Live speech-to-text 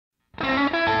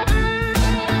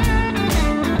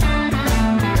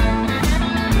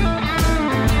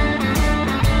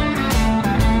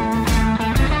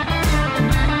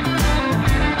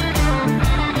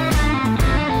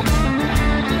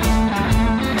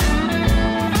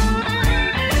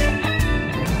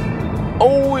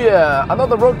Yeah,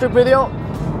 another road trip video.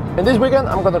 In this weekend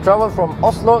I'm gonna travel from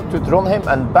Oslo to Trondheim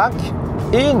and back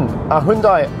in a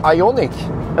Hyundai Ioniq,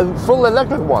 a full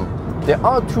electric one. There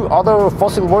are two other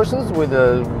fossil versions with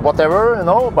whatever, you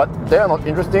know, but they are not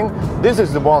interesting. This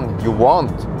is the one you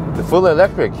want, the full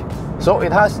electric. So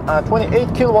it has a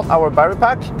 28 kilowatt hour battery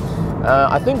pack.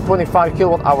 I think 25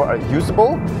 kilowatt hour are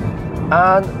usable.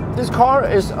 And this car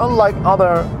is unlike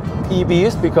other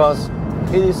EVs because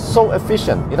it is so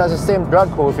efficient. It has the same drag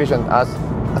coefficient as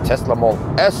a Tesla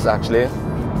Model S actually.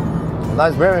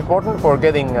 That's very important for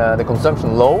getting the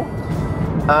consumption low.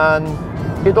 And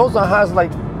it also has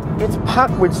like, it's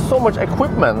packed with so much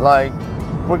equipment, like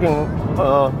freaking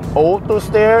auto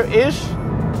steer-ish.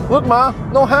 Look ma,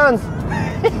 no hands.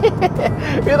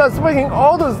 It has freaking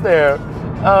auto steer.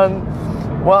 And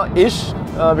well, ish,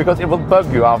 because it will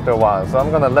bug you after a while. So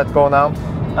I'm gonna let go now.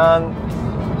 And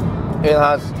it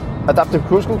has adaptive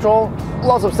cruise control,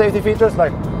 lots of safety features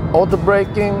like auto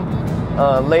braking,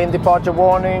 lane departure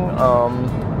warning,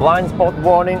 blind spot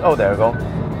warning. Oh, there you go.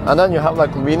 And then you have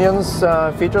like convenience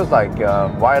features like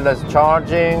wireless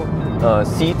charging,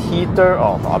 seat heater,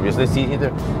 oh, obviously seat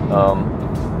heater,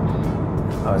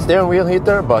 steering wheel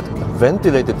heater, but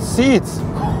ventilated seats,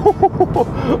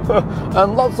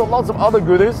 and lots of other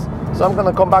goodies. So I'm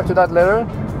gonna come back to that later.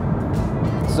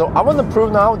 So I want to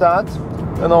prove now that,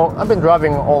 you know, I've been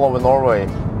driving all over Norway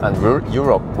and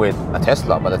Europe with a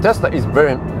Tesla, but a Tesla is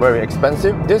very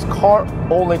expensive. This car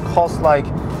only costs like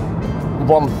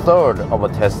 1/3 of a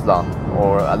Tesla,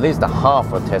 or at least a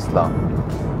half a Tesla.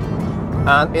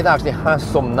 And it actually has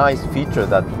some nice features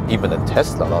that even a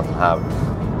Tesla doesn't have.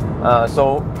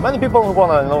 So many people who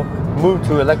want to, you know, move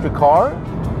to electric car,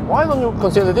 why don't you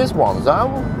consider this one? So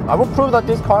I will prove that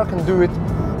this car can do it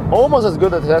almost as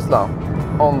good as Tesla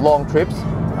on long trips.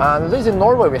 And at least in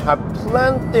Norway we have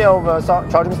plenty of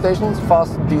charging stations,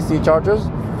 fast DC chargers.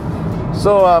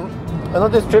 So I know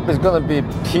this trip is gonna be a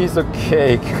piece of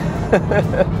cake.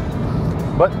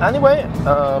 But anyway,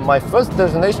 my first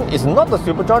destination is not the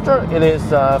supercharger, it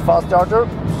is a fast charger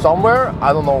somewhere,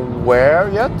 I don't know where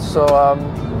yet. So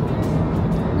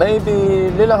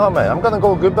maybe Lillehammer. I'm gonna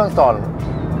go Gudbrandsdalen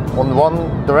on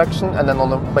one direction, and then on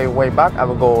the way back I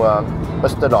will go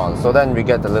Østerdalen, so then we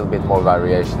get a little bit more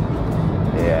variation.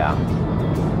 Yeah.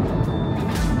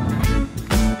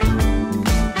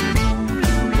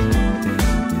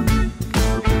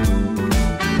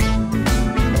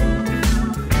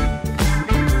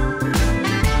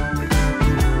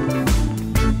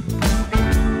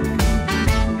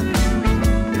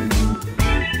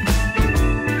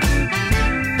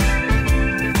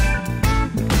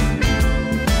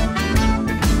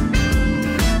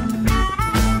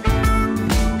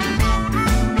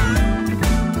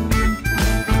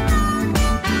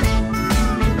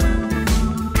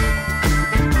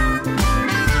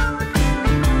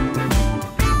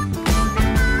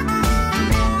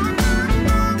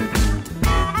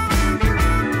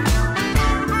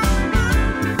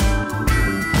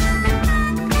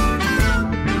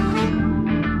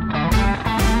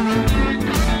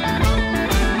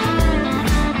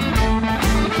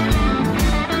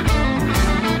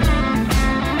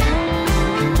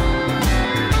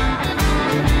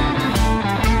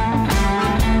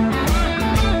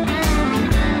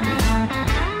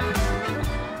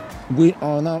 We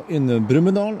are now in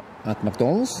Brumunddal at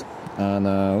McDonald's, and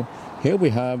here we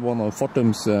have one of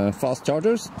Fortum's fast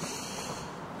chargers.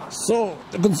 So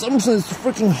the consumption is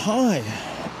freaking high,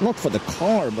 not for the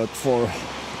car but for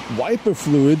wiper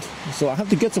fluid. So I have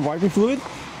to get some wiper fluid,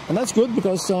 and that's good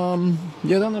because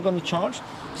yeah, then I'm gonna charge.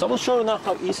 So I will show you now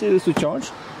how easy it is to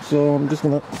charge. So I'm just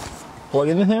gonna plug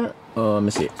it in here. Let me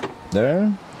see.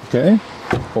 There. Okay.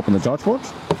 Open the charge port,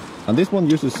 and this one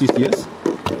uses CCS.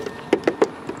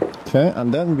 Okay,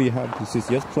 and then we have the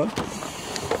CCS plug.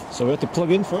 So we have to plug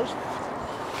in first.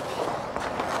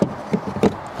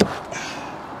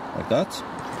 Like that.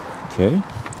 Okay.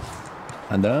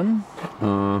 And then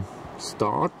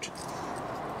start.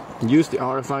 Use the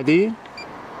RFID.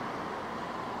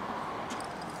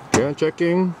 Okay,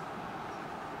 checking.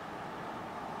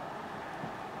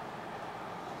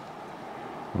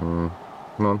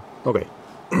 No. Okay.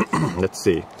 Let's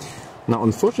see. Now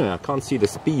unfortunately I can't see the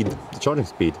speed, the charging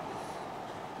speed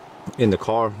in the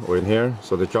car or in here,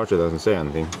 so the charger doesn't say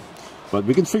anything, but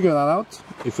we can figure that out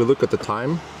if we look at the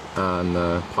time and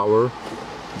power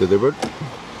delivered.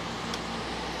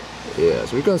 Yeah,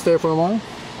 so we're gonna stay for a while.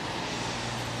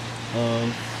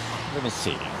 Let me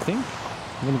see, I think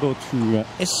I'm gonna go to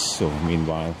Oslo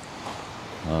meanwhile.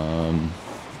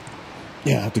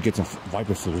 Yeah, I have to get some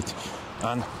wiper fluid.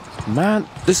 And man,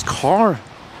 this car,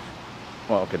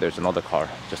 well, okay, there's another car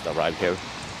just arrived here.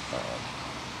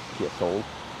 Kia Soul.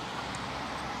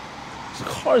 This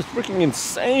car is freaking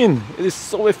insane. It is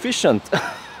so efficient.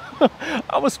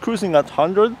 I was cruising at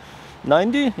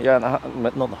 190, yeah, not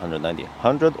 190,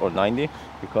 100 or 90,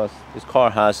 because this car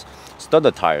has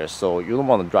studded tires, so you don't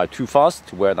want to drive too fast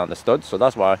to wear down the studs. So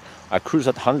that's why I cruise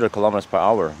at 100 kilometers per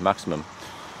hour maximum.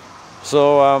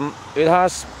 So it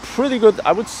has pretty good,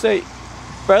 I would say,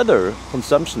 better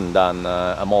consumption than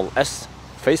a Model S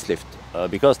facelift,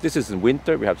 because this is in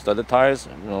winter. We have studded tires,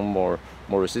 you know, more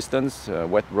resistance,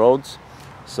 wet roads.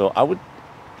 So I would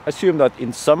assume that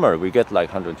in summer we get like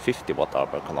 150 watt-hour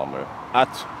per kilometer at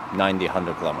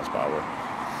 90-100 kilometers per hour.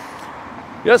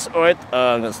 Yes, all right.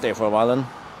 I'm gonna stay for a while then.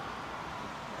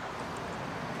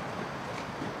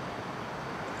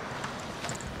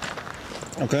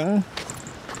 Okay,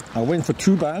 I went for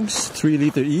 2 bags, 3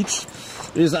 liter each.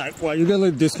 It's like, well, you get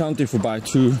a discount if you buy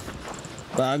 2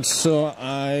 bags. So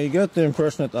I get the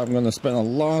impression that I'm gonna spend a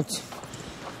lot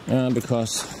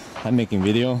because I'm making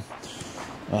video.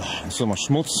 So much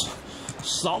schmutz,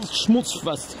 salt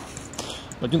schmutzfest.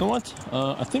 But you know what?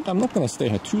 I think I'm not gonna stay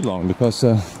here too long because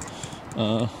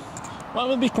well,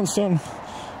 I'm a bit concerned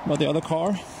about the other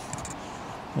car,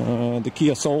 the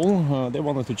Kia Soul. They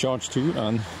wanted to charge too,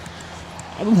 and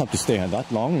I don't have to stay here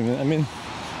that long. I mean,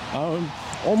 I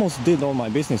almost did all my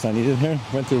business I needed here.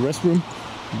 Went to the restroom,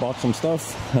 bought some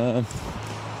stuff,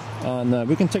 and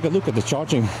we can take a look at the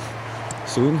charging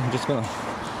soon. I'm just gonna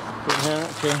put it here,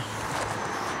 okay.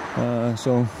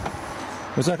 So,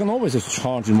 because I can always just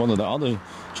charge in one of the other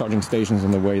charging stations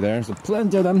on the way there. So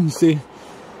plenty of them. You see,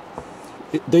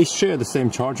 they share the same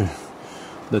charger,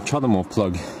 the Trondheim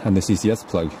plug and the CCS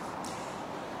plug.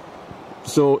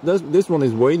 So this one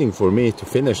is waiting for me to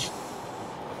finish.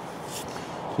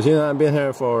 You see, I've been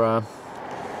here for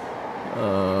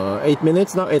 8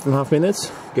 minutes now, 8.5 minutes,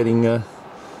 getting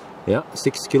yeah,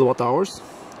 6 kilowatt hours.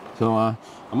 So I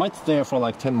might stay here for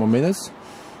like 10 more minutes,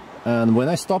 and when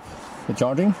I stop the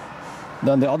charging,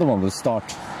 then the other one will start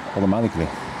automatically.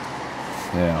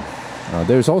 Yeah,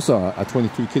 there's also a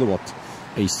 22 kilowatt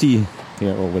AC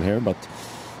here over here, but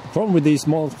the problem with these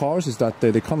small cars is that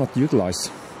they cannot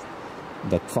utilize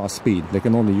that fast speed. They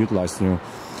can only utilize, you know,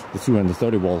 the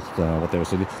 230 volt whatever.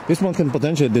 So this one can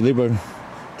potentially deliver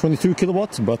 22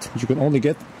 kilowatts, but you can only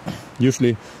get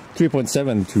usually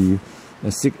 3.7 to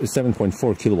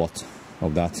 7.4 kilowatts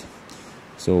of that.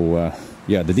 So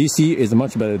yeah, the DC is a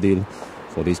much better deal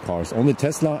for these cars. Only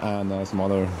Tesla and some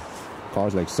other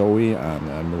cars like Zoe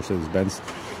and Mercedes-Benz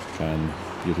can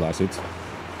utilize it.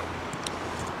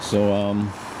 So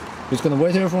just gonna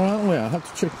wait here for a while. Yeah, I have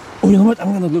to check. Oh, you know what?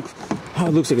 I'm gonna look how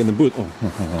it looks like in the boot. Oh,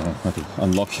 I have to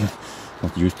unlock.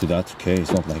 Not used to that. Okay,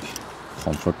 it's not like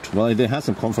comfort. Well, it has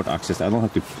some comfort access. I don't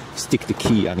have to stick the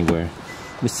key anywhere.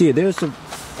 Let me see. There's a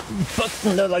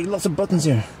button. There are like lots of buttons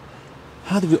here.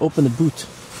 How do we open the boot?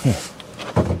 Here.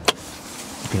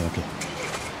 Okay.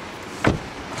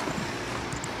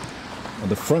 Oh,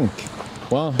 the frunk.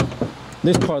 Well,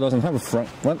 this car doesn't have a frunk.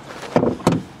 What?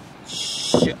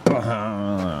 Shit.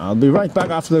 I'll be right back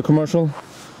after the commercial.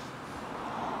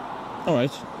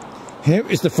 Alright. Here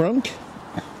is the frunk.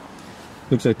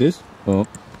 Looks like this. Oh.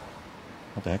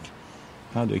 What the heck?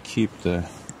 How do I keep the...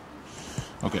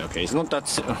 Okay, it's not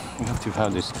that... you have to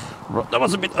have this... That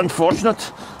was a bit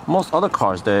unfortunate. Most other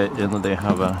cars, they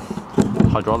have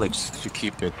hydraulics to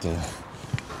keep it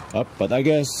up, but I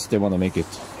guess they want to make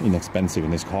it inexpensive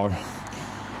in this car.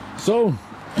 So,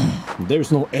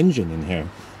 there's no engine in here.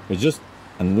 It's just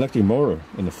an electric motor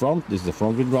in the front. This is the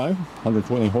front wheel drive,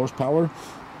 120 horsepower,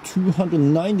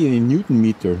 290 Newton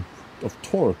meter of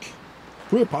torque.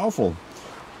 Pretty powerful.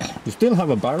 You still have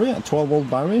a battery, a 12 volt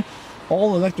battery.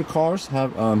 All electric cars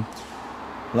have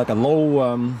like a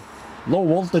low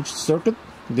voltage circuit,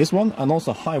 this one, and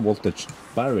also high voltage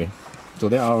battery. So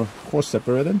they are of course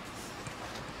separated.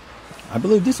 I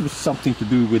believe this was something to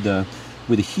do with the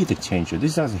heat exchanger.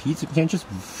 This has a heat exchanger,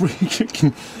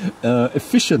 freaking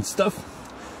efficient stuff.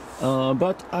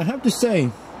 But I have to say,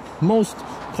 most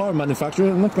car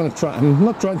manufacturers, I'm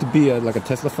not trying to be like a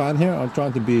Tesla fan here. I'm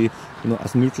trying to be, you know,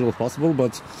 as neutral as possible,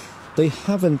 but they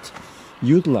haven't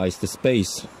utilized the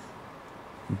space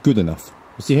good enough.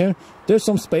 You see here, there's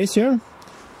some space here,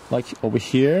 like over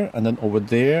here, and then over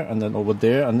there, and then over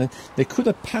there, and then they could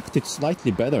have packed it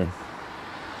slightly better.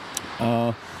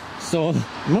 So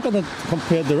I'm not gonna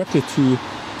compare directly to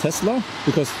Tesla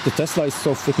because the Tesla is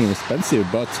so freaking expensive,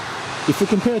 but if you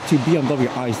compare it to BMW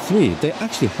i3, they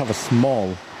actually have a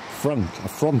small front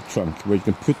trunk where you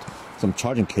can put some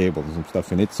charging cables and some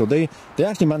stuff in it. So they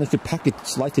actually managed to pack it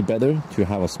slightly better to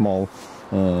have a small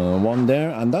one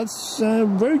there, and that's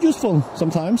very useful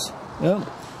sometimes. Yeah.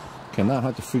 Okay, now I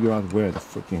have to figure out where the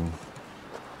freaking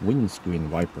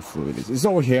windscreen wiper fluid? It's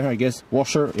over here, I guess.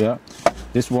 Washer, yeah.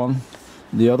 This one.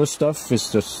 The other stuff is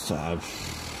just, I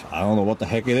don't know what the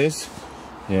heck it is.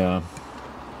 Yeah.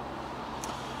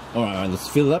 Alright, let's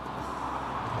fill it up.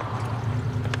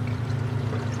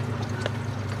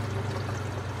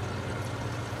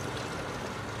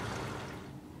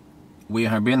 We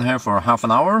have been here for half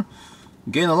an hour,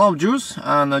 gained a lot of juice,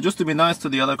 and just to be nice to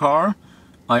the other car,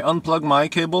 I unplugged my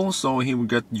cable so he will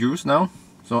get juice now.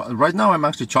 So right now I'm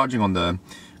actually charging on the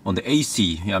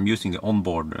AC. Yeah, I'm using the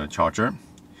onboard charger.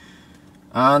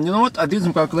 And you know what? I did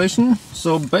some calculation.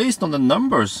 So based on the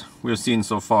numbers we've seen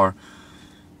so far,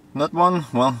 that one,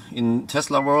 well, in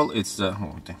Tesla world, it's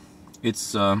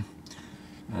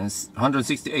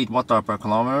 168 watt-hour per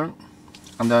kilometer.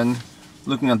 And then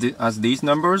looking at these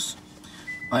numbers,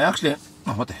 I actually,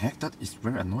 oh, what the heck? That is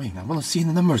very annoying. I want to see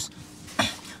the numbers.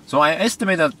 So I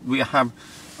estimate that we have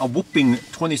a whopping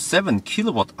 27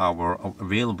 kilowatt-hour of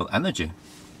available energy.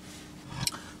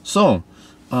 So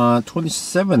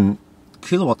 27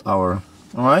 kilowatt-hour.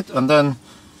 All right, and then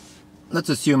let's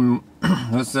assume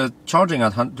charging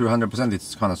at 100%,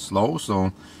 it's kind of slow.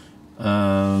 So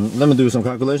let me do some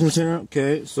calculations here.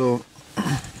 Okay, so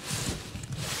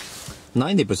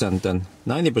 90% then.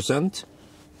 90%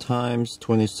 times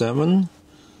 27.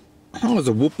 That's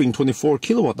a whopping 24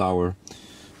 kilowatt-hour.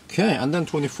 Okay, and then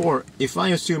 24. If I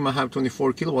assume I have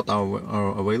 24 kilowatt-hour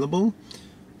available,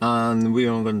 and we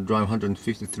are going to drive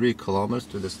 153 kilometers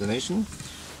to destination.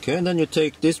 Okay, and then you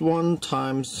take this one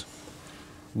times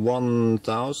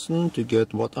 1000 to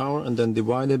get watt-hour, and then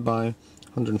divide it by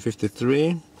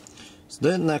 153. So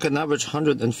then I can average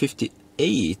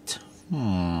 158.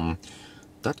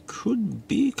 That could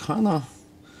be kind of,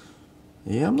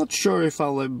 yeah, I'm not sure if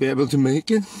I'll be able to make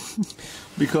it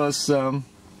because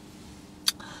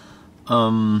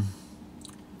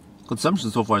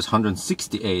consumption so far is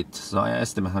 168, so I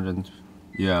estimate 100.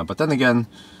 Yeah, but then again,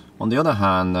 on the other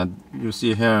hand, you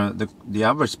see here the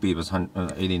average speed was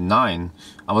 89.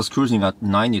 I was cruising at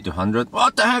 90 to 100.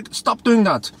 What the heck? Stop doing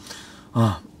that!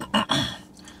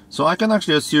 So I can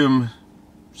actually assume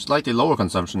slightly lower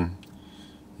consumption.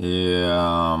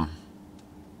 Yeah.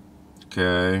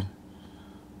 Okay.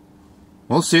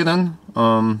 We'll see then.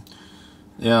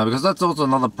 Yeah, because that's also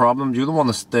another problem. You don't want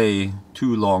to stay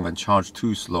too long and charge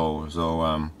too slow.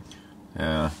 So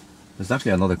yeah. There's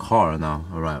actually another car now.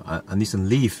 Alright, I need some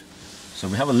Leaf. So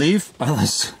we have a Leaf.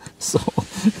 So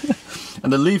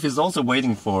and the Leaf is also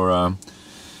waiting for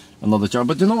another charge.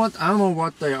 But you know what? I don't know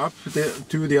what they are up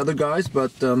to the other guys,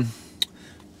 but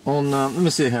on let me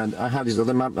see here. I have this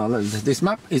other map. This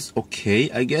map is okay,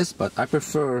 I guess, but I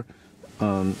prefer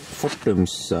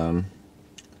Fortum's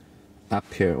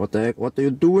app here. What the heck? What are you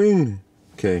doing?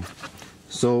 Okay,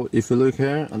 so if you look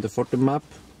here on the Fortum map,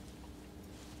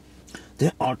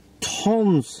 there are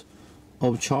tons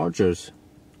of chargers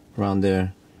around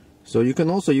there. So you can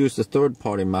also use the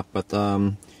third-party map, but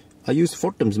I use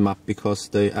Fortum's map because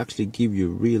they actually give you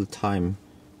real-time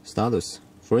status.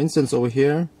 For instance, over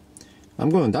here, I'm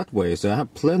going that way, so I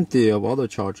have plenty of other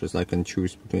chargers I can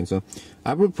choose between. So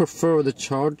I would prefer the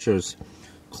chargers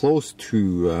close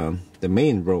to the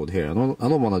main road here. I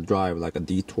don't want to drive like a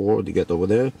detour to get over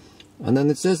there. And then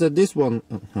it says that this one.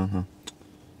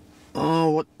 Oh,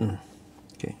 what?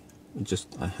 Okay,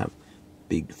 I have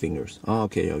big fingers. Oh,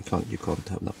 okay, you can't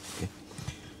have that. Okay.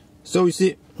 So you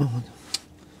see,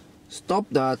 stop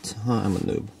that. I'm a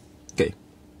noob. Okay,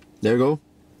 there you go.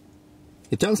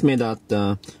 It tells me that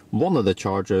one of the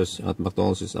chargers at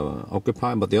McDonald's is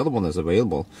occupied, but the other one is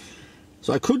available.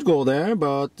 So I could go there,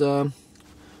 but now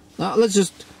let's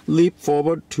just leap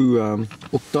forward to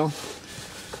Otta.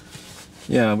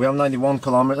 Yeah, we have 91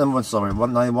 kilometers. Sorry,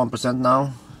 91%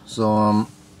 now. So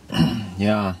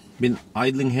yeah, been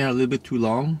idling here a little bit too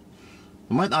long.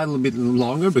 I might idle a bit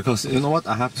longer because you know what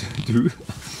I have to do.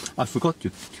 I forgot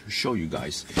to show you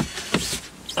guys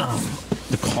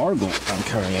the cargo I'm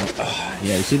carrying.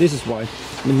 Yeah, you see, this is why.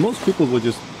 I mean, most people will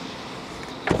just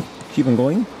keep on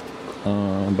going,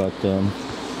 but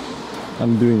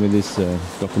I'm doing with this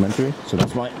documentary, so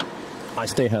that's why I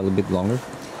stay here a little bit longer.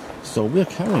 So we are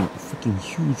carrying freaking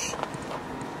huge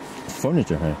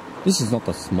furniture here. This is not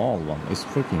a small one. It's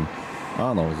freaking, I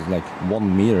don't know, it's like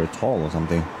 1 meter tall or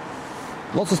something.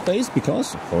 Lots of space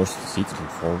because, of course, the seats can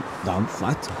fall down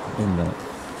flat in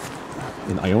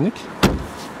Ioniq.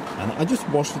 And I just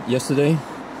washed it yesterday.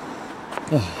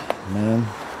 Oh, man.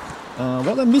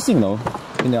 What I'm missing though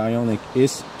in the Ioniq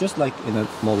is, just like in a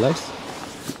Model X,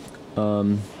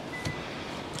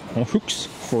 hooks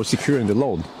for securing the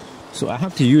load. So I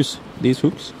have to use these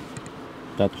hooks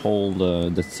that hold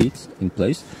the seats in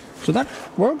place. So that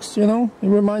works, you know. It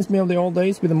reminds me of the old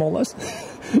days with the Model S.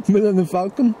 But then the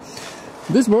Falcon,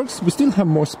 this works. We still have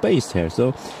more space here,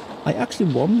 so I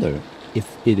actually wonder if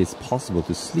it is possible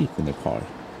to sleep in the car.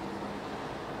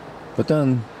 But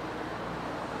then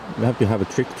we have to have a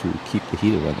trick to keep the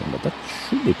heater running, but that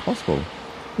should be possible.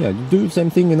 Yeah, you do the same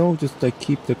thing, you know, just like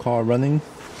keep the car running.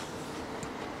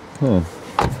 Huh.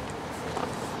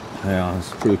 Yeah, it's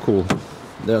pretty cool.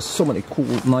 There are so many cool,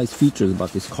 nice features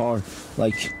about this car,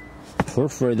 like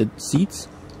perforated seats.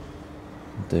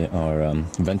 They are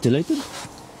ventilated.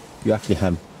 You actually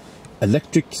have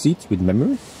electric seats with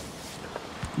memory.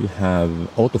 You have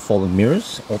auto-folding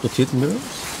mirrors, auto-tilt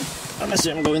mirrors. Let me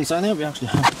see, I'm going inside here. We actually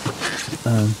have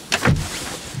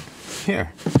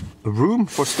here a room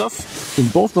for stuff in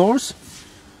both doors.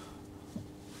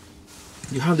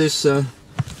 You have this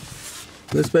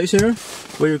this space here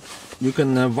where you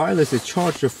can wirelessly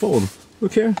charge your phone.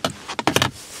 Look here.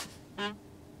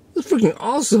 That's freaking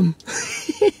awesome.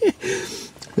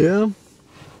 Yeah.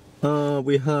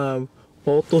 We have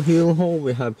auto heel hold.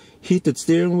 We have heated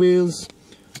steering wheels,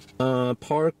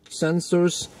 park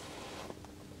sensors,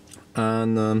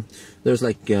 and there's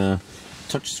like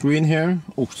touch screen here.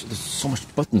 Oh, there's so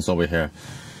much buttons over here.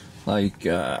 Like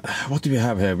what do we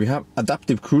have here? We have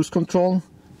adaptive cruise control.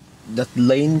 That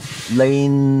lane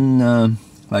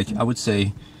like I would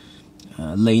say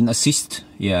lane assist.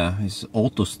 Yeah, it's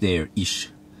auto steer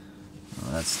ish.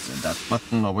 That's that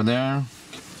button over there.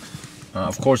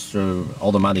 Of course,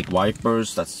 automatic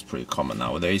wipers. That's pretty common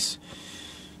nowadays.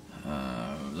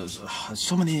 There's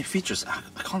so many features.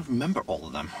 I can't remember all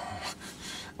of them.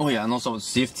 Oh yeah, and also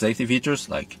safety features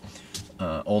like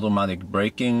automatic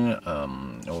braking.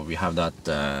 We have that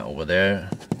over there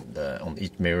on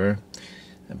each mirror.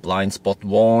 Blind spot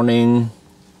warning.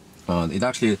 It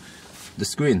actually, the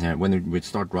screen here, when we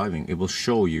start driving, it will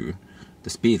show you the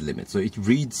speed limit. So it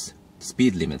reads the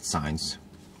speed limit signs.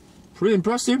 Pretty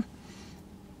impressive.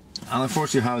 And of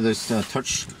course you have this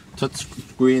touch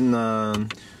screen.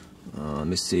 Let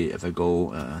me see if I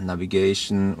go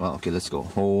navigation. Well, okay, let's go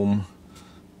home.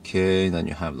 Okay, then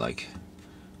you have like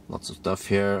lots of stuff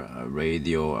here,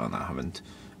 radio, and I haven't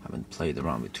played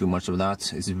around with too much of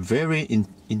that. It's very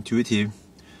intuitive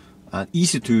and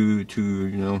easy to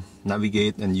you know,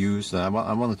 navigate and use. I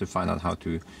wanted to find out how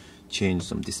to change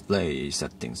some display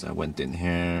settings. I went in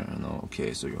here, you know,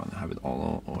 okay, so you want to have it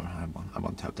all, or I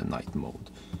want to have the night mode.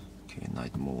 Okay,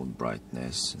 night mode,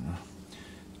 brightness.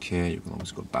 Okay, you can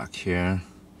always go back here.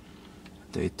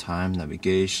 Daytime,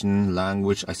 navigation,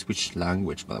 language. I switched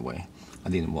language, by the way. I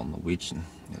didn't want Norwegian.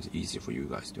 It's easier for you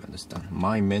guys to understand.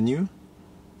 My menu.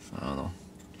 I don't know.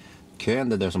 Okay, and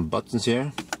then there's some buttons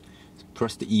here.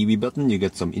 Press the EV button, you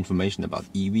get some information about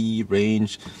EV,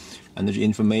 range, energy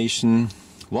information.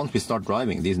 Once we start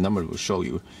driving, these numbers will show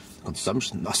you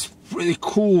consumption. That's really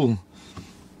cool.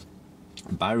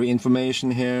 Battery information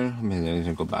here. I mean, you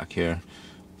can go back here.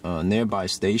 Nearby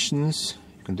stations.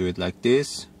 You can do it like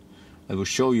this. It will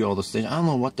show you all the stations. I don't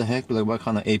know what the heck, like what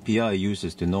kind of API it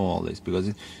uses to know all this,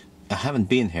 because I haven't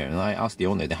been here, and I asked the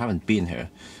owner. They haven't been here.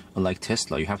 Unlike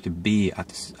Tesla, you have to be at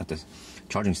the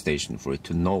charging station for it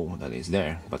to know that it's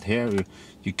there. But here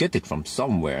you get it from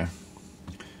somewhere.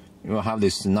 You will have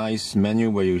this nice menu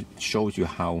where it shows you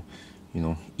how, you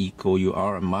know, eco you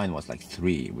are. Mine was like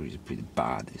 3, which is pretty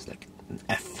bad. It's like an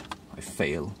F. I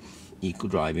fail eco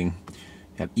driving.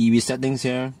 You have EV settings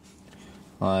here.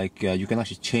 Like you can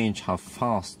actually change how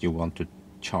fast you want to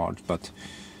charge, but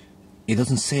it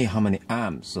doesn't say how many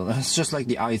amps. So that's just like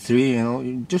the i3, you know,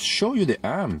 it just show you the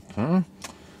amp, huh?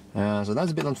 So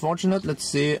that's a bit unfortunate. Let's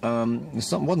see.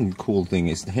 One cool thing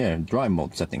is here, drive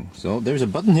mode setting. So there's a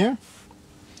button here,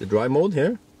 the drive mode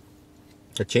here,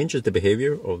 that changes the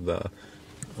behavior of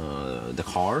the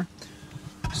car.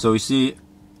 So you see,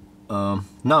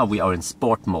 now we are in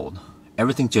sport mode.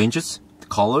 Everything changes. The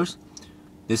colors.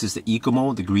 This is the eco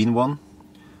mode, the green one.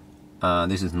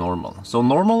 This is normal. So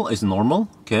normal is normal.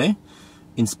 Okay.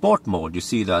 In sport mode, you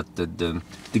see that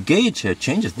the gauge here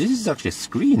changes. This is actually a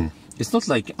screen. It's not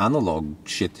like analog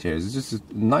shit here. It's just a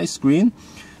nice screen.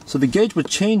 So the gauge will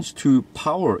change to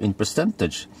power in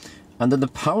percentage. And then the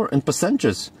power in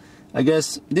percentages, I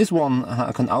guess this one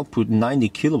can output 90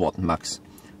 kilowatt max.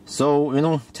 So, you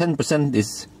know, 10%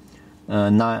 is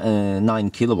 9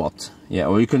 kilowatt. Yeah,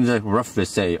 or you can like roughly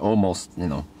say almost, you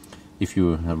know, if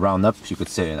you round up, you could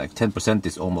say like 10%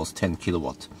 is almost 10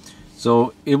 kilowatt.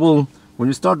 So it will, when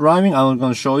you start driving, I'm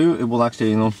going to show you, it will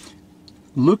actually, you know,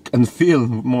 look and feel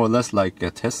more or less like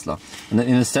a Tesla. And then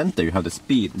in the center you have the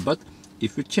speed. But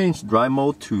if you change drive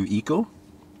mode to eco,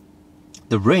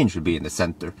 the range will be in the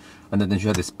center, and then you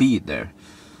have the speed there.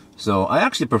 So I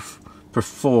actually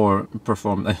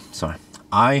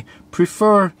I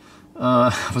prefer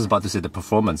I was about to say the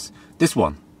performance. This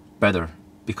one better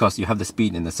because you have the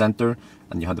speed in the center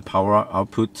and you have the power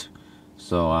output.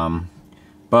 So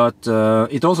but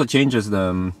it also changes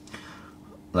the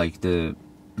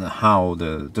how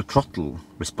the throttle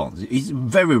responds. It's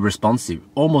very responsive,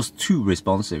 almost too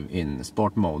responsive in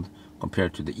sport mode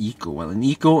compared to the eco. Well, in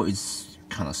eco it's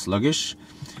kind of sluggish,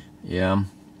 yeah.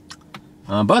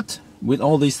 But with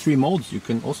all these three modes, you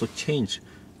can also change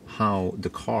how the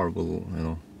car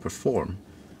will, perform.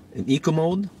 In eco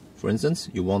mode, for instance,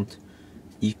 you want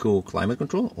eco climate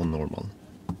control or normal,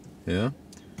 yeah.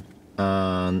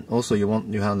 And also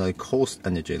you have like coast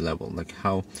energy level, like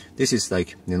how this is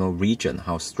like, region,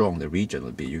 how strong the region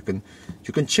will be. You can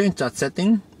change that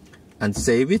setting and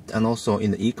save it. And also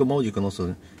in the eco mode you can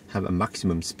also have a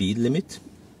maximum speed limit.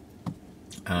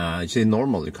 You say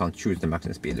normal, you can't choose the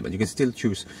maximum speed limit, you can still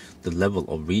choose the level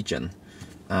of region.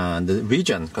 And the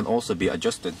region can also be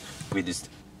adjusted with this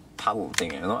paddle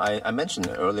thing. I mentioned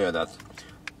earlier that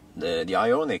the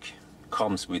Ioniq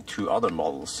comes with two other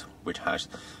models which has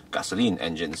gasoline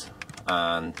engines,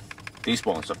 and these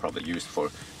ones are probably used for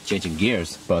changing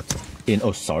gears. But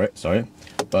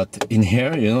but in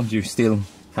here, you still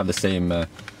have the same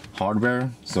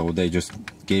hardware, so they just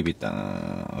gave it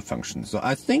a function. So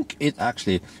I think it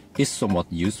actually is somewhat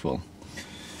useful.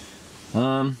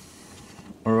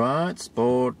 Alright,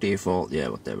 sport, default, yeah,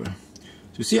 whatever.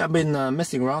 So you see, I've been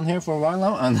messing around here for a while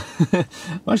now, and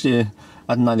actually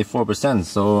at 94%.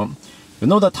 So you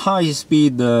know that high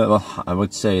speed, well, I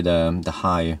would say the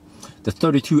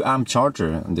 32 amp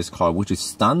charger in this car, which is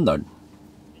standard.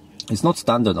 It's not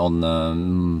standard on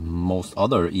most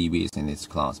other EVs in its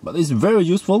class, but it's very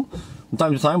useful from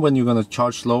time to time when you're gonna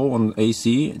charge slow on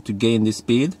AC to gain this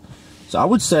speed. So I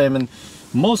would say,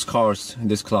 most cars in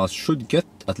this class should get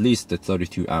at least the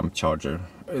 32 amp charger.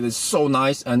 It is so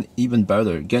nice, and even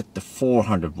better, get the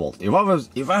 400 volt.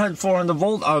 If I had 400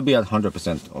 volt, I would be at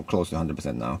 100% or close to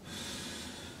 100% now.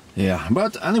 Yeah,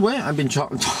 but anyway, I've been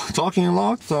talking a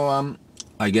lot, so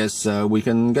I guess we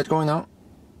can get going now.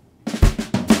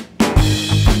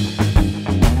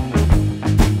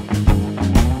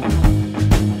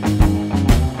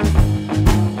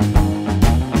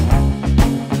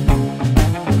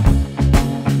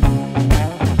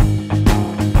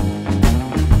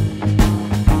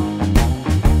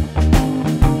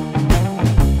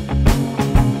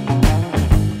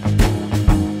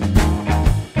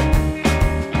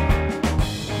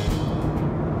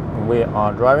 We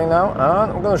are driving now, and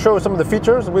I'm going to show you some of the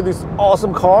features with this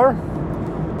awesome car.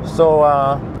 So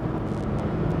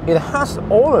it has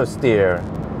auto steer.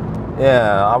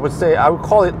 Yeah, I would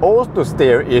call it auto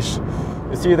steer-ish.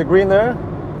 You see the green there?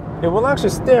 It will actually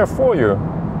steer for you.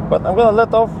 But I'm going to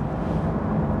let off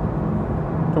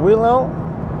the wheel now,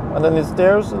 and then it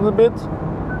steers a little bit,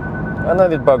 and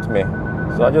then it bugs me.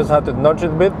 So I just have to nudge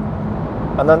it a bit,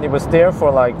 and then it will steer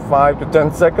for like 5 to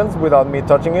 10 seconds without me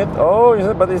touching it. Oh,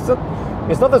 but it's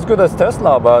not as good as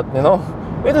Tesla, but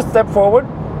it's a step forward.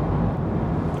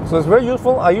 So it's very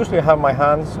useful. I usually have my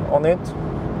hands on it,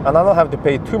 and I don't have to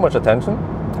pay too much attention.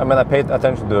 I pay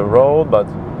attention to the road, but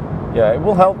yeah, it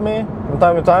will help me from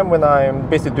time to time when I'm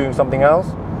busy doing something else.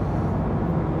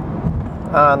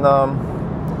 And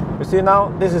you see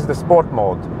now, this is the sport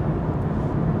mode.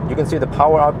 You can see the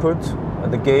power output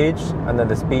and the gauge, and then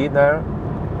the speed there.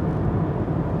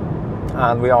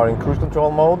 And we are in cruise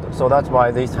control mode, so that's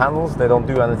why these handles, they don't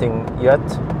do anything yet.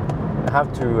 I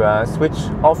have to switch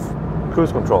off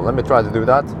cruise control. Let me try to do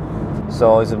that.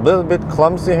 So it's a little bit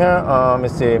clumsy here. Let me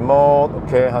see, mode,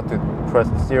 okay, I have to press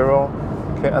 0.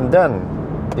 Okay, and then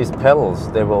these pedals,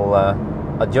 they will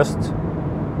adjust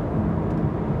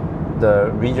the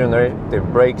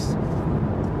regenerative brakes.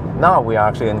 Now we are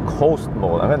actually in coast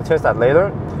mode. I'm going to test that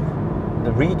later.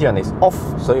 The regen is off,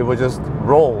 so it will just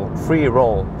roll, free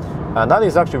roll. And that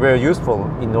is actually very useful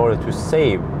in order to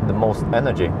save the most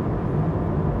energy.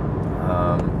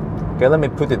 Okay, let me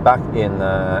put it back in,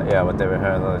 yeah, whatever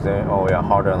here. Oh yeah,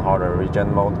 harder and harder,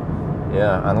 regen mode.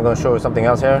 Yeah, and I'm going to show you something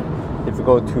else here. If you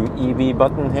go to EV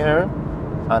button here,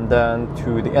 and then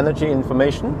to the energy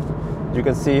information, you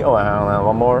can see, oh,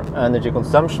 one more, energy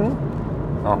consumption.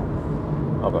 Oh,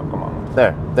 okay, come on.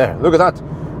 There, look at that.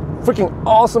 Freaking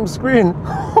awesome screen.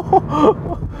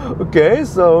 Okay,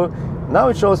 so now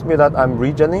it shows me that I'm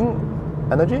regenerating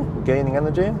energy, gaining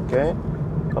energy. Okay,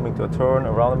 coming to a turn,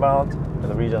 a roundabout,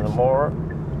 gonna regen more.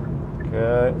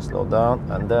 Okay, slow down,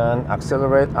 and then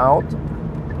accelerate out.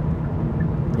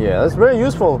 Yeah, that's very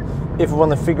useful if you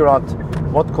want to figure out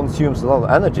what consumes a lot of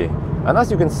energy. And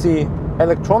as you can see,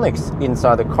 electronics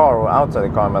inside the car or outside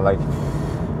the car, like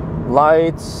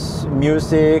lights,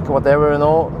 music, whatever,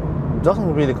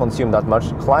 doesn't really consume that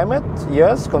much. Climate,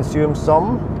 yes, consumes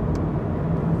some.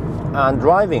 And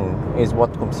driving is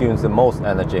what consumes the most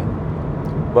energy.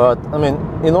 But I mean,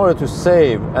 in order to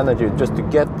save energy just to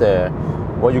get there,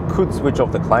 well, you could switch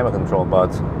off the climate control,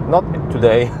 but not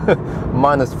today.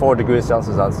 Minus 4 degrees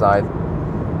Celsius outside.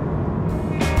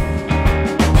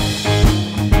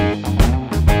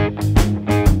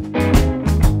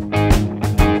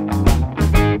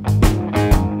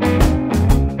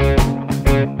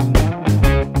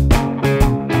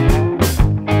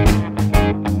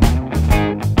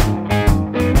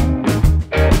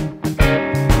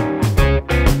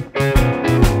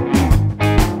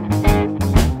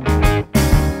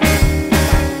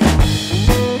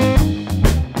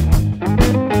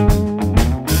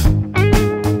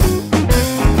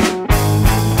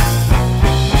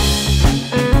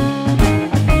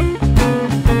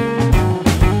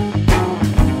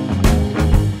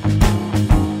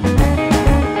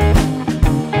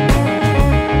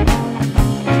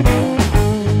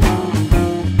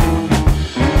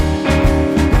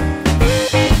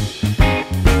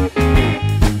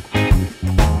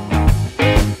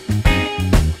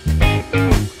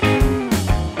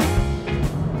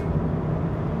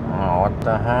 What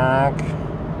the heck?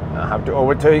 I have to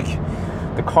overtake.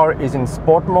 The car is in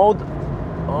sport mode.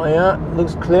 Oh yeah,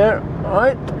 looks clear.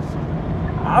 Alright.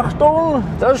 Achtung,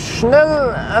 das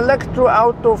schnell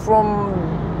Elektroauto from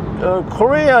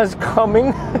Korea is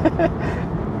coming.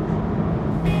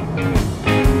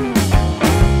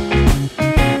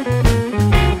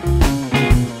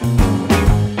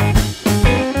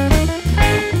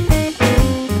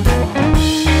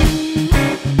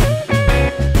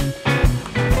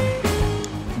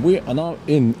 We are now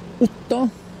in Oslo,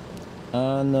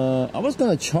 and I was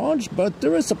gonna charge, but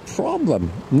there is a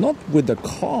problem, not with the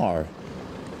car.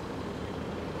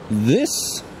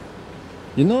 This,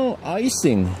 you know,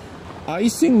 icing.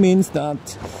 Icing means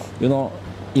that, you know,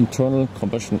 internal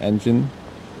combustion engine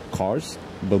cars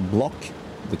will block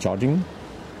the charging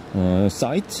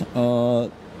site.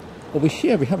 Over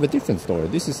here we have a different story.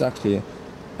 This is actually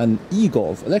an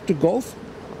e-Golf, electric Golf,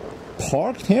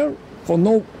 parked here for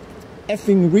no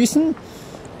effing reason.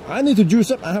 I need to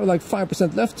juice up. I have like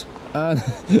 5% left, and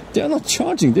they're not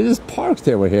charging. They're just parked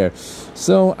over here.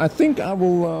 So I think I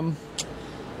will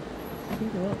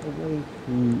figure out a way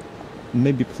to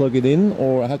maybe plug it in,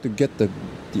 or I have to get the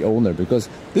owner, because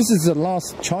this is the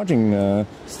last charging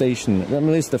station. I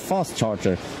mean, it's the fast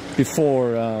charger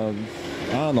before I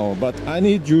don't know, but I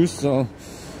need juice. So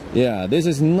yeah, this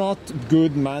is not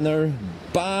good manner.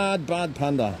 Bad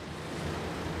panda.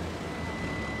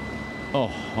 Oh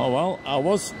well, I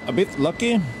was a bit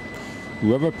lucky.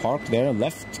 Whoever parked there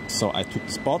left, so I took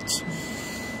the spot.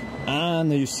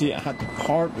 And you see, I had to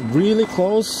park really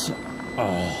close.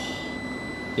 Oh,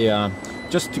 yeah,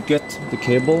 just to get the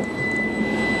cable.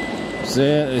 See,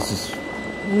 this is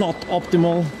not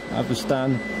optimal. I have to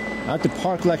stand. I have to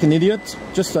park like an idiot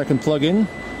just so I can plug in,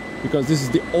 because this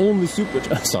is the only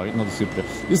sorry, not the super.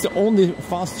 This is the only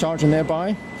fast charger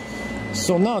nearby.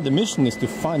 So now the mission is to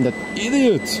find that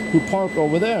idiot who parked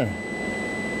over there.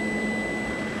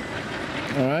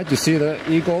 Alright, you see the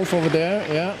e-Golf over there?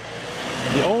 Yeah.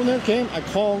 The owner came,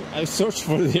 I searched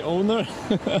for the owner.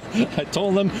 I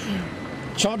told them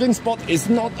charging spot is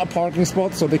not a parking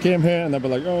spot, so they came here and they were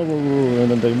like, oh, and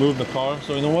then they moved the car.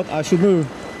 So you know what? I should move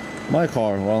my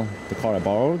car, well, the car I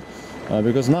borrowed,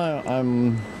 because now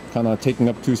I'm kind of taking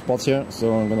up 2 spots here.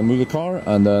 So I'm gonna move the car,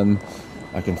 and then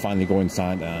I can finally go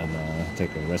inside and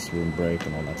take a restroom break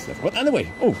and all that stuff. But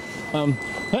anyway,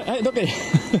 hey, okay.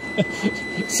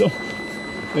 So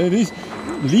this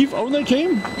Leaf owner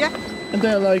came, yeah, and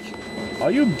they're like,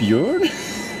 "Are you Björn?"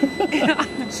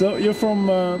 So you're from?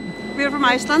 We're from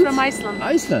Iceland. From Iceland.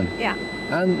 Iceland. Yeah.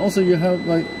 And also you have,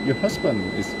 like, your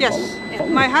husband is. Yes.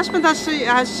 My husband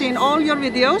has seen all your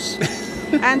videos,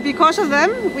 and because of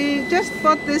them, we just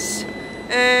bought this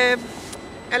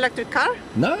electric car.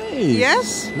 Nice.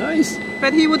 Yes. Nice.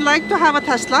 But he would like to have a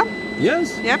Tesla.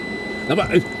 Yes. Yep. No,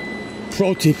 but,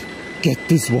 pro tip: get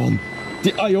this one.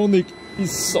 The Ioniq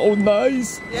is so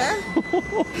nice. Yeah.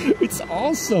 It's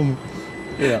awesome.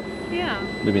 Yeah. Yeah.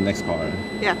 Maybe next car.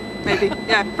 Yeah. Maybe.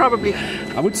 Yeah. Probably.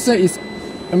 I would say it's.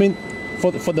 I mean,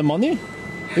 for the money,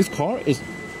 this car is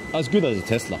as good as a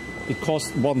Tesla. It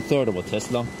costs 1/3 of a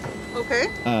Tesla. Okay.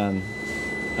 And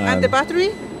the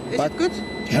battery, is it good?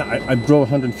 Yeah, I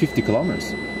drove 150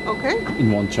 kilometers. Okay.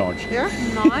 In one charge. Yeah.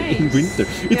 Nice. In winter.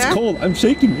 It's Yeah. cold. I'm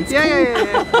shaking. It's cold.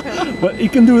 Yeah. But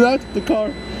it can do that, the car.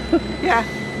 Yeah.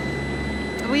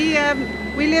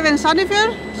 We live in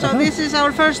Sandefjord, so this is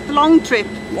our first long trip.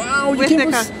 Wow, you with came the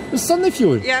from car.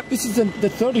 Sandefjord? Yeah. This is the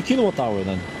 30 kilowatt hour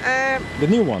then? The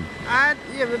new one? Yeah,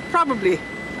 probably.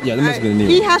 Yeah, that must be the new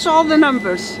He one. has all the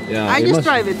numbers. Yeah, I it just must-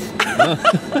 drive it.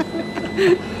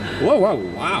 Whoa, wow,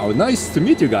 wow, nice to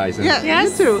meet you guys. Yeah,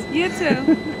 Yes, you too. You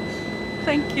too.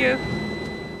 Thank you.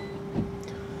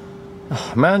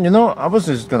 Man, you know, I was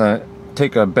just gonna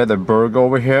take a better burger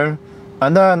over here,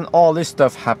 and then all this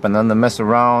stuff happened and I mess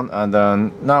around, and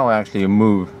then now I actually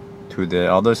move to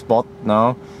the other spot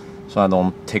now, so I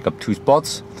don't take up 2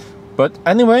 spots. But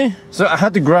anyway, so I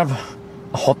had to grab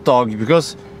a hot dog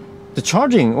because the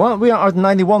charging, well, we are at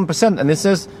 91% and it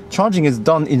says charging is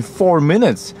done in 4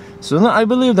 minutes. So now I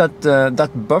believe that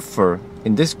that buffer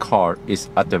in this car is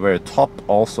at the very top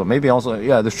also. Maybe also,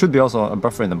 yeah, there should be also a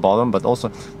buffer in the bottom, but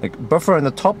also like buffer in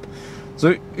the top.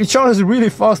 So it charges really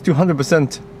fast to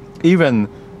 100% even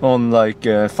on like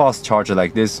a fast charger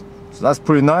like this. So that's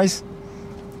pretty nice.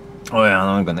 Oh yeah,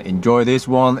 I'm gonna enjoy this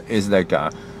one. It's like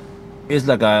a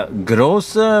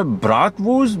große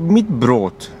Bratwurst mit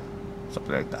Brot.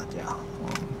 Something like that, yeah.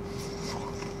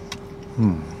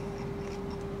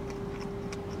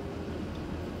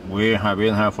 We have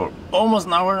been here for almost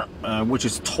an hour, which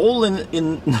is totally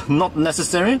not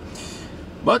necessary.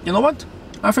 But you know what?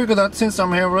 I figured that since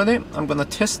I'm here already, I'm gonna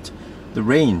test the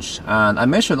range. And I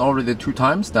measured already 2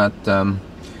 times that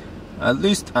at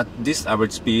least at this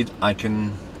average speed, I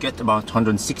can get about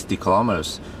 160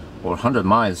 kilometers or 100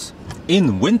 miles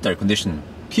in winter condition.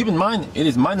 Keep in mind, it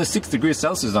is minus 6 degrees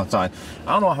Celsius outside.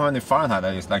 I don't know how many Fahrenheit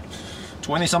that is, like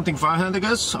 20 something Fahrenheit, I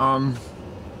guess. So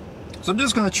I'm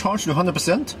just gonna charge to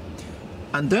 100%,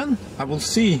 and then I will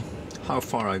see how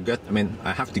far I get. I mean,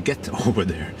 I have to get over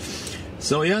there.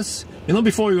 So yes, you know,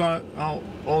 before you are,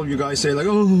 all you guys say like,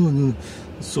 oh,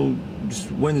 so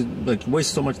just when like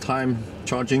waste so much time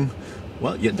charging.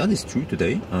 Well, yeah, that is true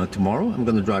today. Tomorrow I'm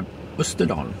gonna drive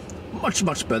Østerdalen, much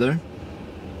better.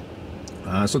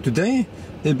 So today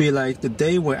it'll be like the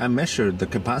day where I measured the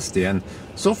capacity, and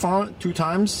so far 2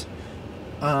 times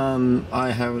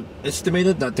I have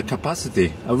estimated that the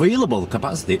capacity, available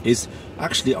capacity, is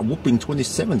actually a whopping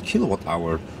 27 kilowatt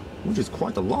hour, which is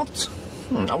quite a lot.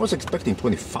 I was expecting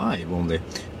 25 only,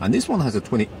 and this one has a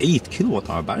 28 kilowatt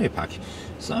hour battery pack.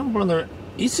 So I'm wondering,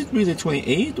 is it really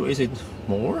 28 or is it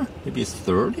more? Maybe it's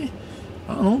 30?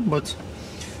 I don't know, but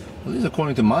at least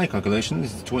according to my calculation,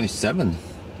 it's 27.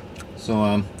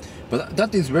 So, but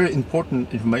that is very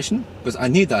important information, because I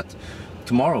need that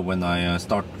tomorrow when I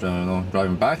start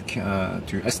driving back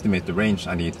to estimate the range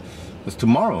I need. Because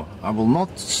tomorrow I will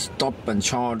not stop and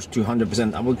charge to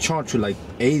 100%. I will charge to like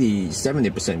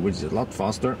 80-70%, which is a lot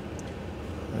faster.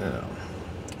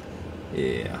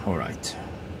 Yeah, all right.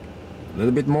 A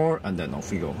little bit more and then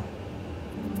off we go.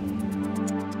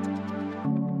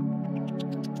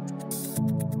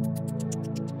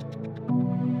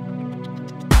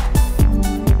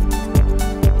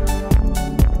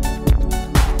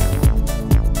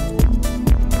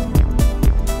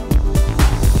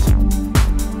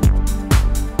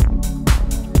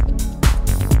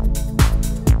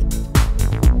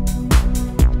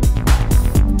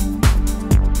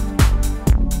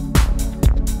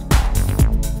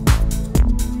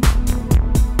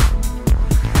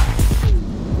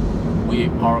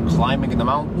 Are climbing in the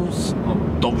mountains of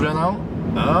Dovre now,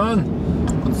 and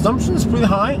consumption is pretty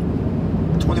high,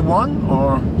 21,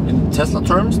 or in Tesla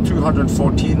terms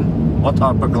 214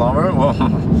 watt-hour per kilometer.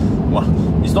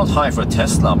 Well, it's not high for a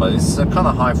Tesla, but it's kind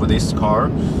of high for this car.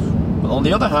 But on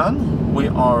the other hand, we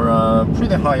are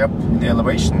pretty high up in the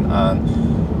elevation, and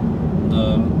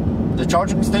the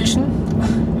charging station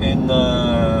in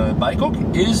Bangkok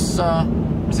is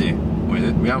let's see, where is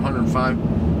it? We have 105.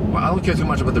 Well, I don't care too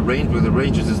much about the range, because the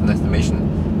range is just an estimation.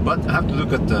 But I have to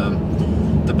look at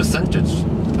the percentage.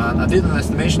 And I did an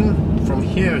estimation from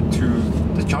here to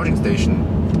the charging station.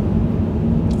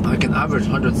 I can average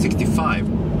 165.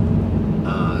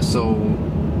 So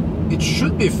it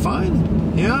should be fine.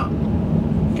 Yeah.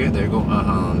 Okay, there you go.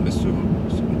 Let me zoom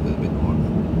a little bit more.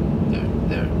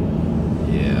 There.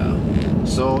 Yeah.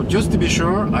 So just to be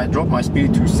sure, I dropped my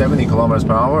speed to 70 kilometers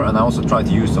per hour, and I also tried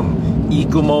to use some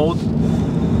eco mode.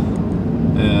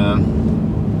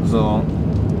 So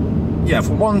yeah,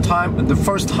 for one time, the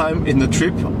first time in the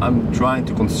trip, I'm trying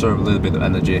to conserve a little bit of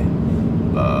energy,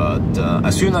 but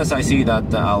as soon as I see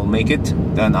that I'll make it,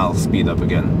 then I'll speed up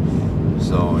again.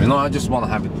 So you know, I just want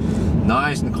to have it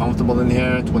nice and comfortable in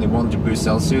here. 21 degrees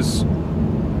Celsius.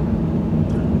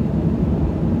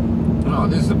 Oh,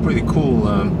 this is a pretty cool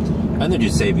energy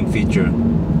saving feature.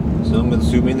 So I'm gonna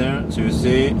zoom in there so you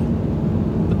see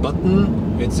the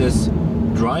button. It says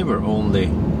driver only.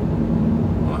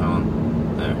 Oh, hang on.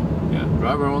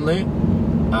 driver only,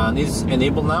 and it's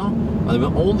enabled now, and it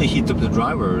will only heat up the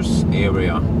driver's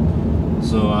area.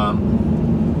 So I'm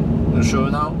going to show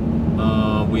you now.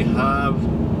 We have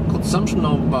consumption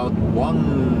of about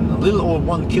a little over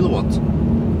 1 kilowatt,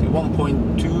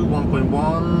 1.2,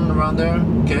 1.1 around there.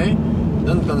 Okay,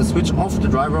 then I'm going to switch off the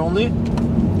driver only.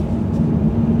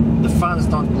 The fan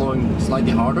starts blowing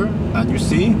slightly harder, and you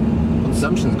see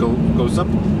consumption goes up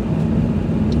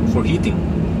for heating.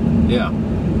 Yeah,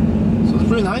 so it's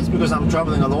pretty nice because I'm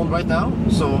traveling alone right now,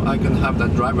 so I can have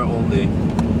that driver only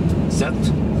set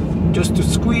just to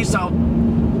squeeze out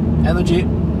energy.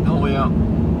 Oh yeah,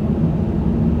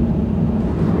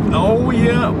 oh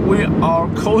yeah, we are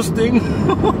coasting.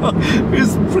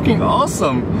 It's freaking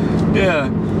awesome.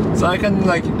 Yeah, so I can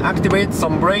like activate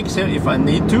some brakes here if I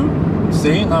need to.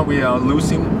 See, now we are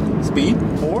losing speed,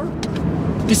 or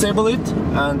disable it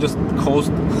and just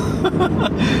coast.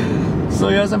 So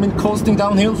yes, I've been coasting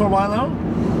downhill for a while now,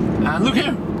 and look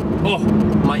here. Oh,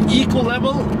 my eco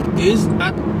level is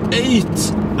at 8.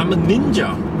 I'm a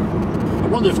ninja. I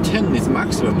wonder if 10 is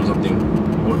maximum or something,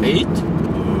 or 8. I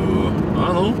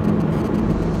don't know.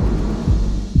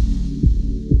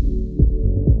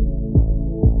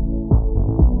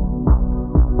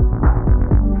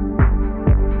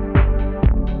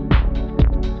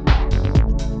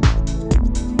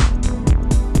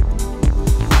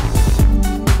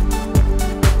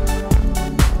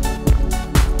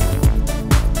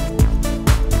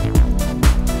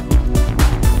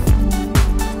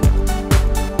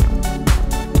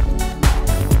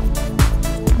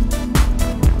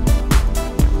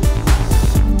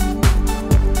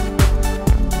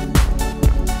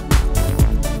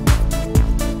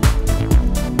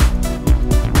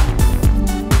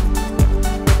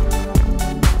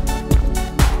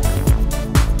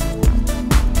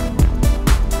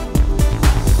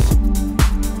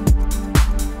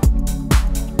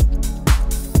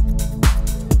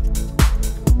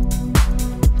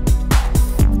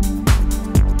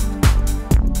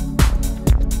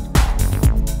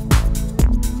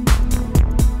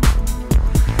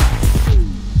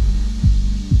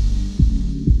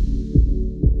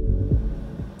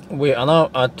 We are now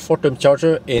at Fortum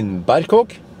charger in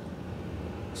Berkåk.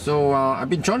 So I've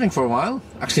been charging for a while,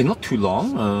 actually not too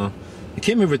long. It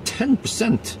came in with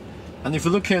 10%, and if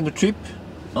you look here in the trip,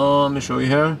 let me show you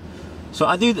here. So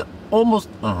I did almost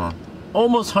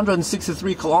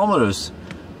 163 kilometers.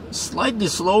 Slightly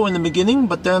slow in the beginning,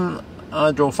 but then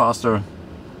I drove faster.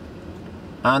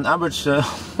 And average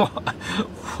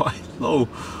quite low.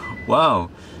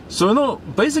 Wow. So you know,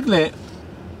 basically,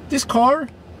 this car,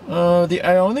 the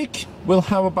Ioniq, will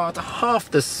have about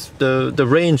half the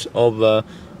range of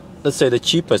let's say the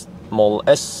cheapest Model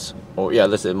S, or yeah,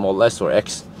 let's say Model S or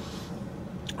X.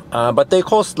 But they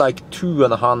cost like 2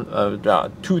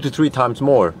 to 3 times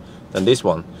more than this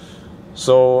one.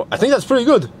 So I think that's pretty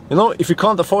good. You know, if you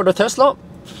can't afford a Tesla,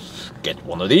 get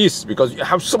one of these, because you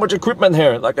have so much equipment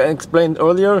here, like I explained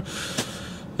earlier.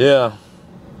 Yeah.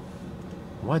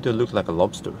 Why do I look like a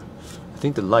lobster? I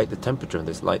think the temperature in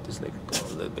this light is like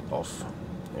a little bit off.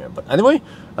 Yeah, but anyway,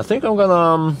 I think I'm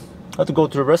gonna have to go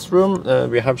to the restroom.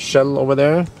 We have Shell over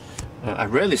there. I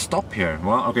rarely stop here.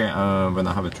 Well, okay, when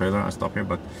I have a trailer, I stop here,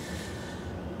 but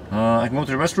I can go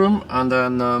to the restroom, and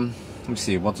then let me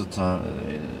see, what's it?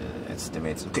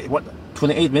 Estimates. Okay, what?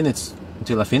 28 minutes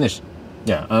until I finish.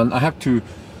 Yeah, and I have to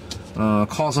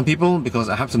call some people because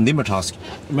I have some Nimber task.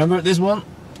 Remember this one?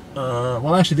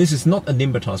 Well, actually, this is not a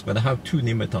Nimber task, but I have 2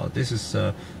 Nimber tasks. This is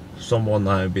someone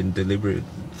I've been delivered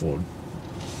for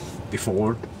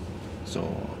before, so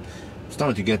I'm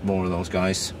starting to get more of those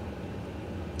guys.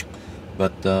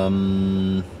 But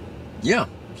yeah,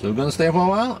 so we're gonna stay for a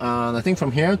while, and I think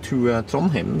from here to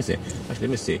Trondheim. Let me see. Actually, let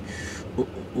me see.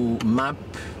 Map.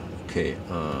 Okay.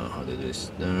 How did this?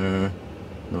 No,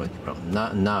 it's wrong.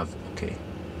 Nav. Okay.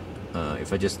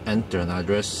 If I just enter an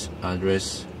address.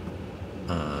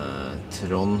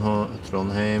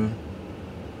 Trondheim.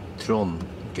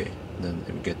 Okay. Then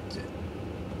we get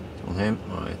Trondheim.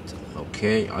 Right.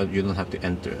 Okay. You don't have to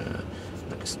enter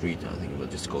like a street. I think we'll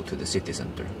just go to the city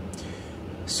center.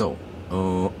 So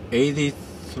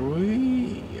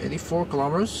 84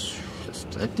 kilometers. That's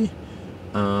plenty.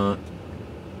 So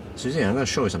yeah, I'm gonna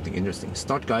show you something interesting.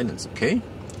 Start guidance. Okay.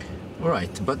 All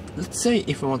right. But let's say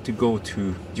if I want to go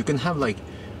to, you can have like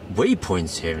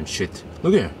waypoints here and shit.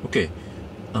 Look here. Okay.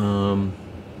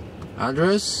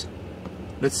 Address.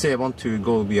 Let's say I want to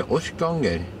go via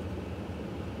Orkanger.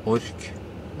 Orkanger.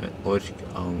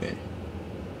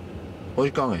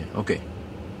 Okay.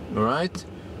 All right.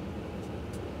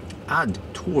 Add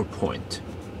tour point.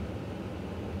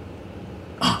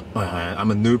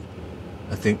 I'm a noob.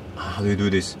 I think, how do you do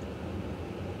this?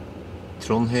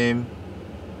 Trondheim,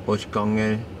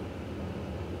 Oslo.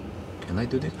 Can I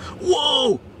do this?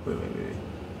 Whoa!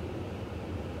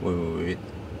 Wait.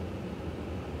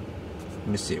 Let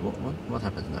me see. What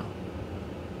happens now?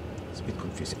 It's a bit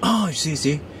confusing. Oh, you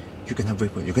see. You can have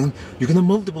waypoints. You can have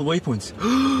multiple waypoints.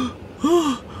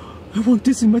 Oh, I want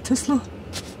this in my Tesla.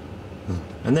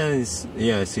 And then it's,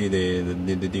 yeah, I see the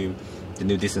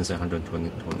new distance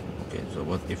 120. Okay, so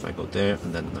what if I go there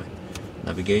and then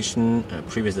navigation,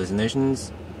 previous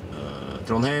destinations,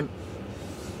 Trondheim,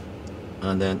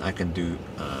 and then I can do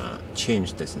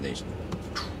change destination,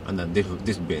 and then this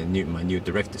will be my new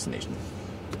direct destination.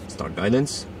 Start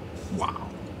guidance. Wow,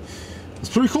 it's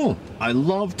pretty cool. I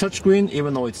love touchscreen,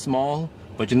 even though it's small,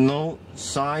 but you know,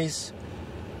 size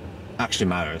actually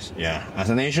matters. Yeah, as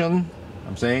a nation,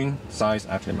 I'm saying size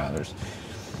actually matters.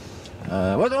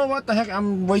 What the heck?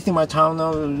 I'm wasting my time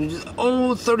now.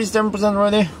 Oh, 37%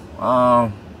 already.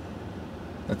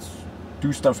 Let's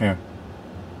do stuff here.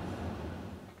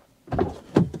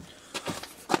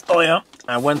 Oh yeah,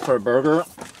 I went for a burger,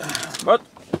 but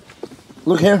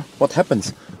look here. What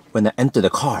happens when I enter the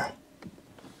car?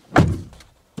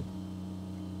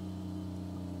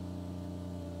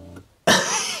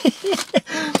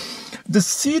 The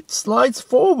seat slides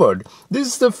forward. This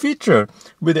is the feature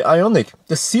with the Ioniq.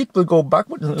 The seat will go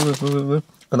backward.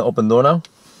 Gonna open the door now.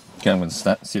 Okay, I'm gonna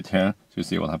sit here to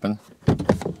see what happens.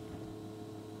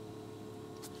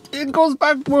 It goes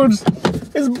backwards.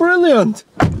 It's brilliant.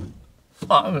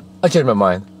 I changed my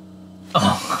mind.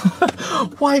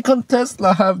 Why can't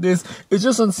Tesla have this? It's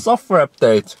just a software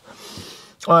update.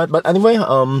 Alright, but anyway,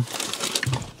 alright,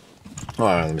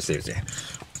 let me see.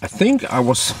 I think I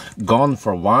was gone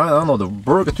for a while. I don't know, the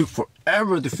burger took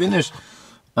forever to finish.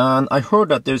 And I heard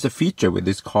that there's a feature with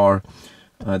this car,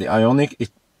 the Ioniq.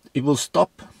 It will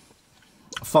stop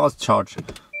fast charge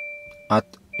at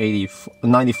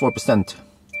 94%.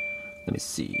 Let me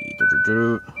see.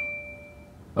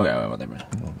 Okay, whatever.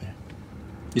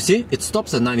 You see, it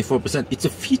stops at 94%. It's a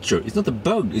feature. It's not a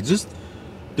bug. It's just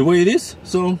the way it is.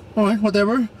 So, alright,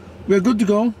 whatever. We're good to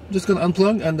go. Just gonna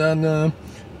unplug and then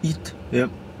eat. Yep.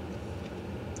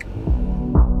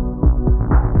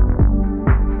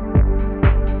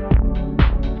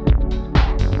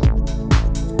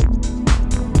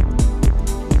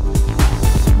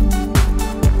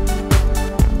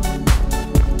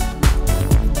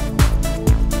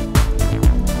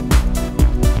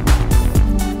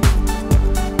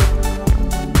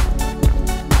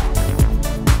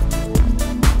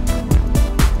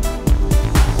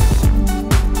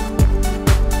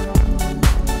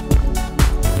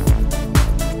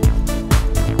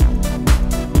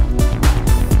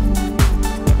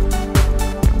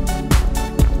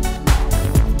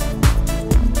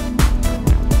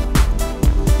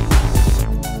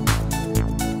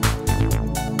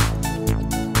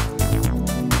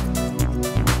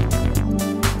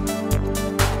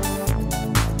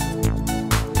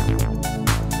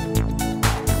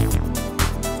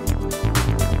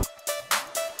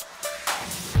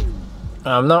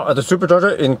 I'm now at the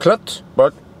supercharger in Klet,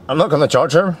 but I'm not gonna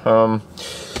charge her.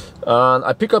 And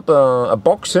I pick up a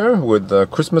box here with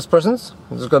Christmas presents.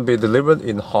 It's gonna be delivered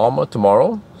in Hamar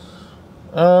tomorrow.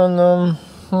 And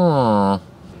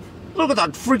look at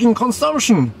that freaking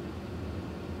consumption!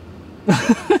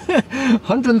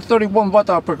 131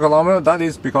 watt-hour per kilometer. That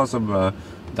is because of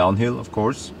downhill, of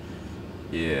course.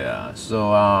 Yeah,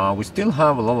 so we still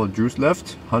have a lot of juice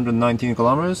left. 119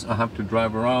 kilometers. I have to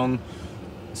drive around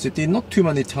city. Not too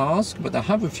many tasks, but I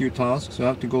have a few tasks. So I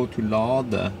have to go to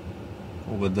Lade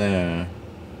over there.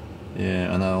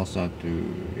 Yeah, and I also have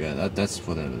to, yeah, that's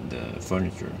for the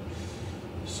furniture.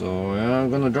 So yeah,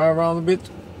 I'm gonna drive around a bit.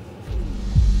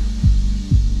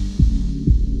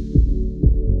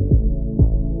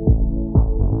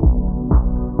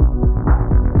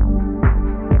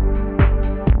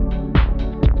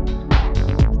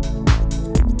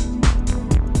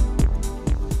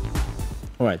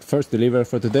 Alright, first delivery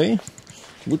for today,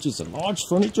 which is a large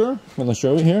furniture. I'm gonna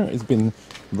show you here. It's been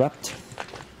wrapped.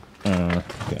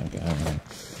 Okay,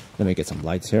 let me get some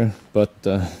lights here. But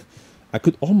I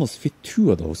could almost fit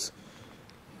 2 of those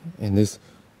in this,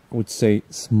 I would say,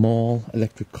 small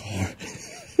electric car.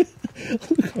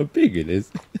 Look how big it is.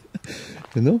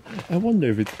 You know, I wonder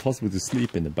if it's possible to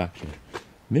sleep in the back here.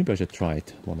 Maybe I should try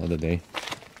it one other day.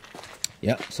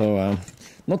 Yeah, so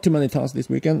not too many tasks this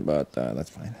weekend, but that's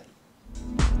fine.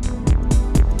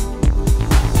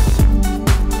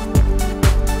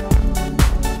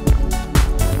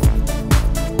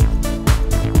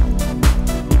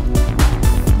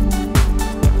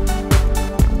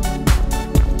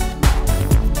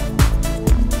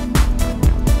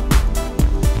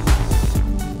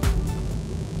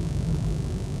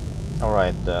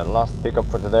 the last pickup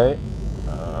for today.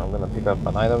 I'm gonna pick up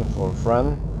an item for a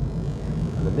friend.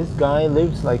 And this guy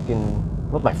lives like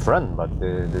in, not my friend, but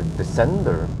the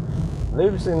sender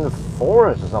lives in the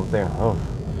forest or something. Oh.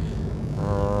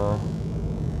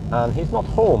 And he's not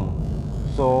home,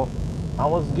 so I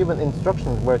was given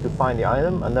instructions where to find the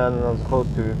item, and then I was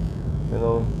supposed to, you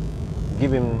know,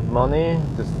 give him money,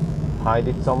 just hide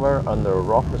it somewhere under a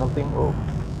rock or something. Oh.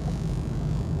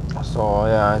 So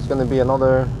yeah, it's gonna be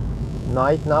another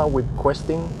night now with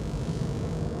questing,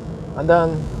 and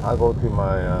then I'll go to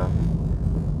my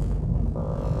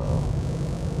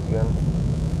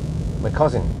my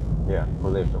cousin, yeah, who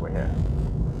lives over here.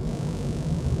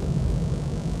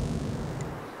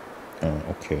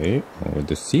 Okay,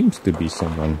 there seems to be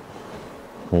someone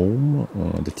home.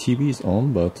 The TV is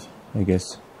on, but I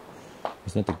guess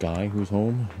it's not the guy who's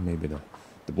home. Maybe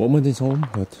the woman is home.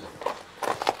 But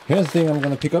here's the thing I'm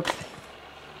gonna pick up.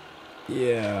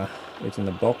 Yeah, it's in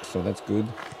the box, so that's good.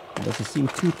 It doesn't seem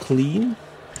too clean.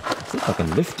 I think I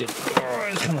can lift it. Oh,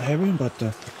 it's kind of heavy, but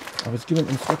I was given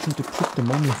instruction to put the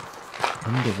money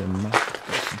under the mat.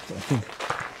 I think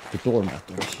the doormat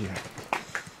over here.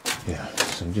 Yeah,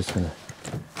 so I'm just gonna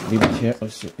leave it here.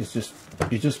 It's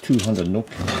just 200 NOK,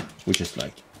 which is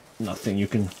like nothing.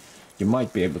 You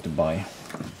might be able to buy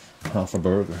half a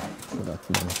burger for that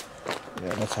money.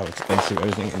 Yeah, that's how expensive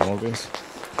everything in Norway is.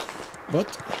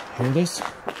 But here it is,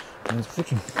 and it's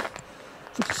freaking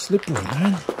slippery,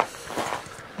 man.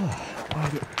 Oh,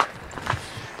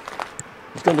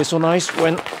 it's gonna be so nice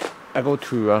when I go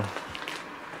to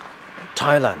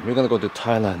Thailand. We're gonna go to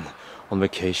Thailand on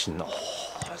vacation.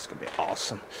 Oh, that's gonna be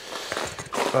awesome.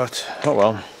 But oh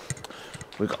well,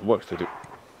 we got work to do.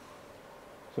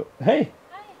 Så hei!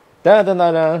 Det er den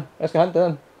der jeg skal hente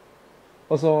den.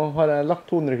 Og så har jeg lagt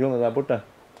 200 kroner der borte.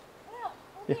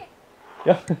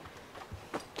 Ja.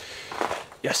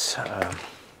 Yes.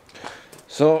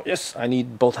 So yes, I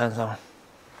need both hands now.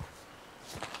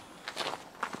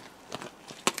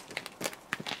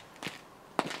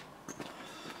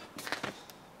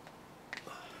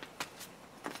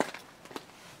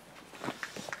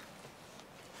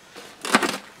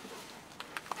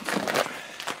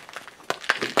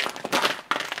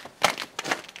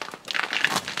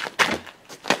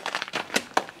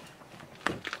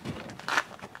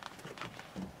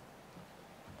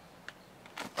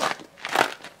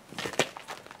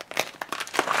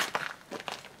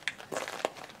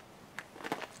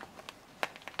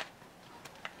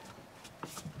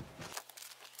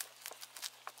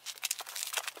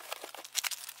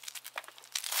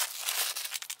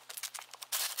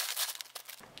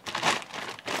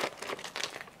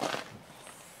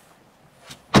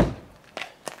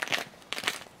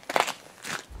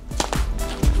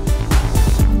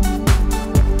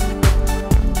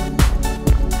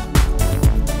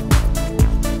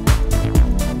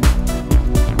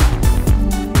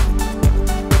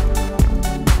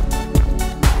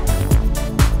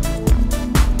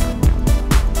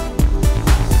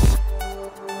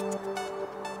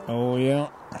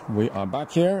 We are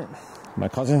back here, my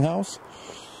cousin's house.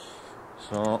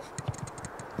 So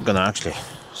I'm gonna actually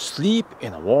sleep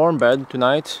in a warm bed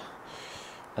tonight,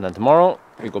 and then tomorrow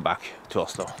we go back to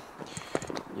Oslo.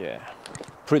 Yeah,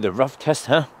 pretty rough test,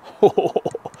 huh?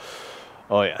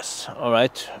 Oh yes. All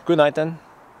right. Good night then.